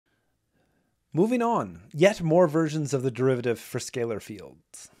Moving on, yet more versions of the derivative for scalar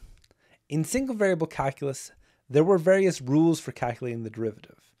fields. In single variable calculus, there were various rules for calculating the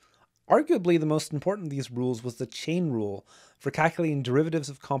derivative. Arguably, the most important of these rules was the chain rule for calculating derivatives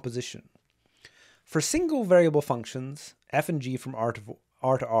of composition. For single variable functions, f and g from r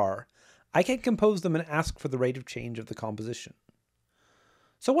to r, I can compose them and ask for the rate of change of the composition.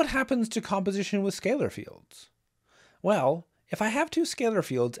 So what happens to composition with scalar fields? Well, if I have two scalar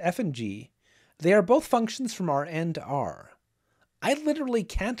fields, f and g, they are both functions from Rn to r. I literally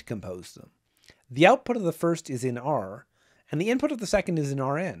can't compose them. The output of the first is in r, and the input of the second is in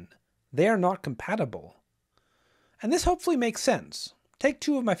Rn. They are not compatible. And this hopefully makes sense. Take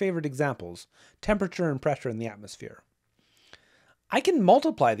two of my favorite examples, temperature and pressure in the atmosphere. I can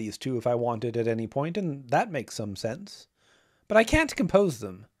multiply these two if I wanted at any point, and that makes some sense. But I can't compose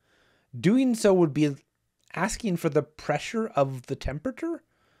them. Doing so would be asking for the pressure of the temperature?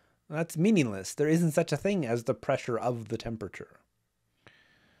 That's meaningless. There isn't such a thing as the pressure of the temperature.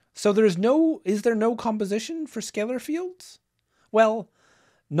 So is there no composition for scalar fields? Well,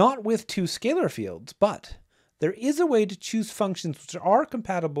 not with two scalar fields, but there is a way to choose functions which are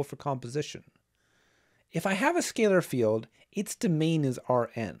compatible for composition. If I have a scalar field, its domain is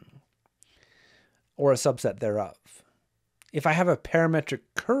Rn, or a subset thereof. If I have a parametric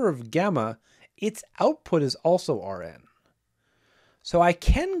curve gamma, its output is also Rn. So I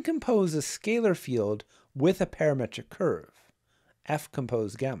can compose a scalar field with a parametric curve, f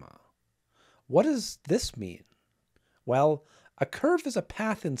compose gamma. What does this mean? Well, a curve is a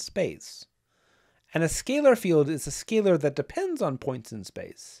path in space, and a scalar field is a scalar that depends on points in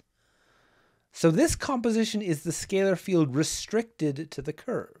space. So this composition is the scalar field restricted to the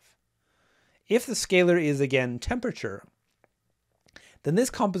curve. If the scalar is again temperature, then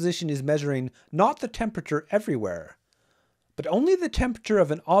this composition is measuring not the temperature everywhere, but only the temperature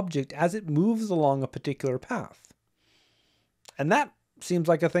of an object as it moves along a particular path. And that seems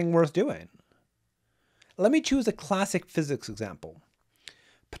like a thing worth doing. Let me choose a classic physics example.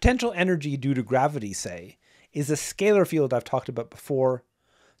 Potential energy due to gravity, say, is a scalar field I've talked about before,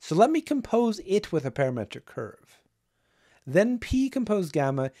 so let me compose it with a parametric curve. Then P compose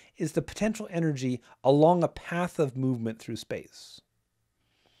gamma is the potential energy along a path of movement through space.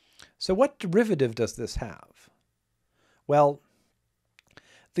 So what derivative does this have? Well,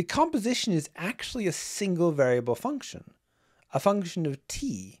 the composition is actually a single variable function, a function of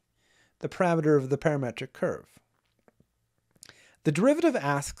t, the parameter of the parametric curve. The derivative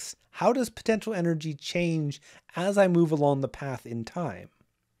asks, how does potential energy change as I move along the path in time?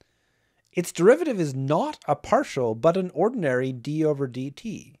 Its derivative is not a partial, but an ordinary d over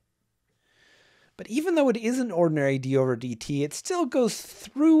dt. But even though it is an ordinary d over dt, it still goes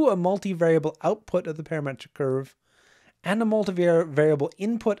through a multivariable output of the parametric curve and a multivariable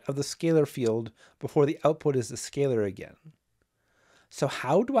input of the scalar field before the output is the scalar again. So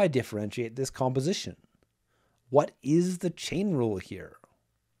how do I differentiate this composition? What is the chain rule here?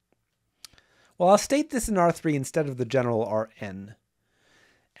 Well, I'll state this in R3 instead of the general Rn.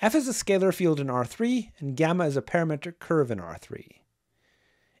 F is a scalar field in R3, and gamma is a parametric curve in R3.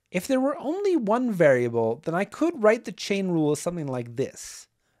 If there were only one variable, then I could write the chain rule as something like this.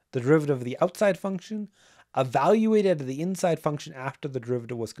 The derivative of the outside function, evaluated the inside function after the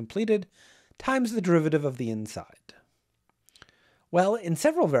derivative was completed, times the derivative of the inside. Well, in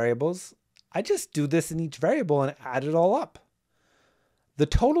several variables, I just do this in each variable and add it all up. The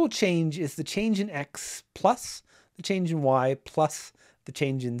total change is the change in x plus the change in y plus the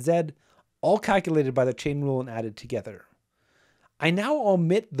change in z, all calculated by the chain rule and added together. I now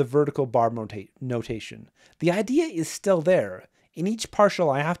omit the vertical bar notation. The idea is still there. In each partial,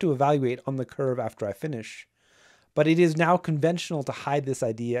 I have to evaluate on the curve after I finish, but it is now conventional to hide this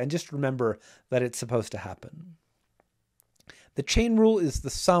idea and just remember that it's supposed to happen. The chain rule is the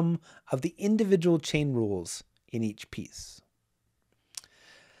sum of the individual chain rules in each piece.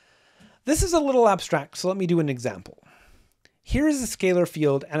 This is a little abstract, so let me do an example. Here is a scalar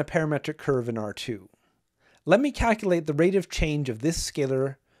field and a parametric curve in R2. Let me calculate the rate of change of this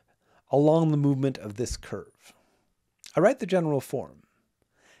scalar along the movement of this curve. I write the general form.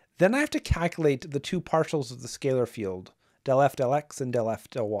 Then I have to calculate the two partials of the scalar field, del f del x and del f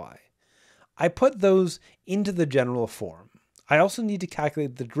del y. I put those into the general form. I also need to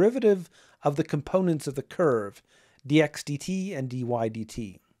calculate the derivative of the components of the curve, dx dt and dy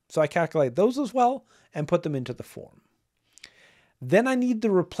dt. So I calculate those as well and put them into the form. Then I need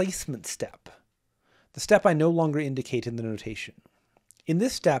the replacement step, the step I no longer indicate in the notation. In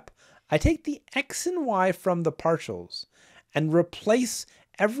this step, I take the x and y from the partials and replace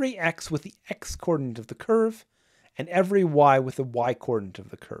every x with the x coordinate of the curve and every y with the y coordinate of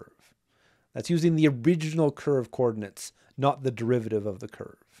the curve. That's using the original curve coordinates, not the derivative of the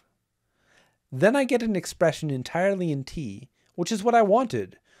curve. Then I get an expression entirely in t, which is what I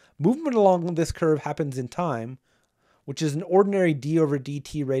wanted. Movement along this curve happens in time, which is an ordinary d over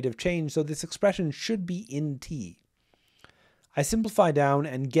dt rate of change, so this expression should be in t. I simplify down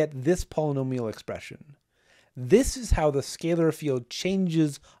and get this polynomial expression. This is how the scalar field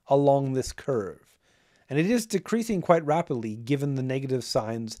changes along this curve, and it is decreasing quite rapidly given the negative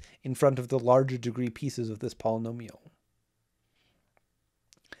signs in front of the larger degree pieces of this polynomial.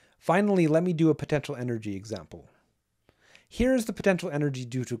 Finally, let me do a potential energy example. Here is the potential energy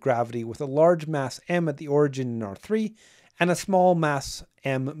due to gravity with a large mass m at the origin in R3 and a small mass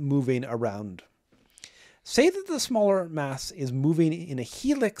m moving around. Say that the smaller mass is moving in a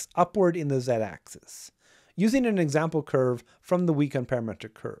helix upward in the z-axis, using an example curve from the weak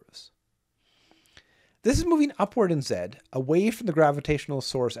unparametric curves. This is moving upward in z, away from the gravitational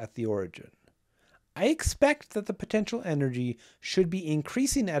source at the origin. I expect that the potential energy should be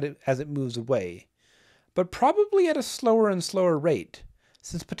increasing as it moves away, but probably at a slower and slower rate,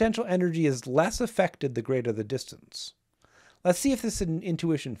 since potential energy is less affected the greater the distance. Let's see if this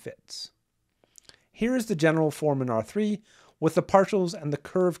intuition fits. Here is the general form in R3 with the partials and the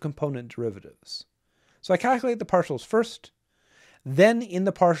curve component derivatives. So I calculate the partials first, then in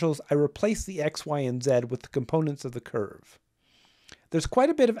the partials I replace the x, y, and z with the components of the curve. There's quite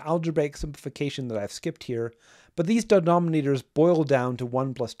a bit of algebraic simplification that I've skipped here, but these denominators boil down to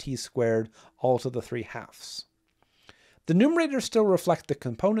 1 plus t squared all to the 3/2. The numerators still reflect the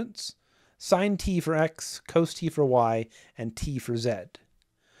components, sine t for x, cos t for y, and t for z.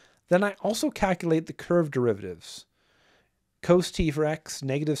 Then I also calculate the curve derivatives, cos t for x,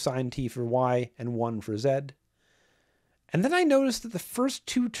 negative sine t for y, and 1 for z. And then I notice that the first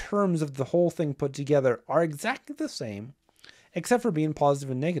two terms of the whole thing put together are exactly the same, except for being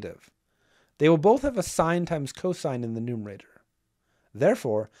positive and negative. They will both have a sine times cosine in the numerator.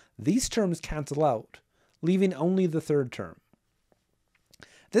 Therefore, these terms cancel out, leaving only the third term.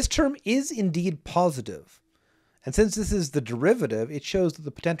 This term is indeed positive, and since this is the derivative, it shows that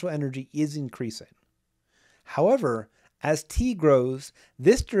the potential energy is increasing. However, as t grows,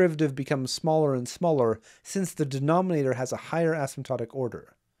 this derivative becomes smaller and smaller since the denominator has a higher asymptotic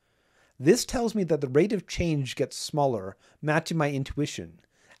order. This tells me that the rate of change gets smaller, matching my intuition.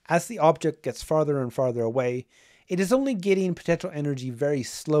 As the object gets farther and farther away, it is only getting potential energy very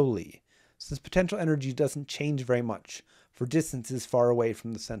slowly, since potential energy doesn't change very much for distances far away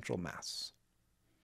from the central mass.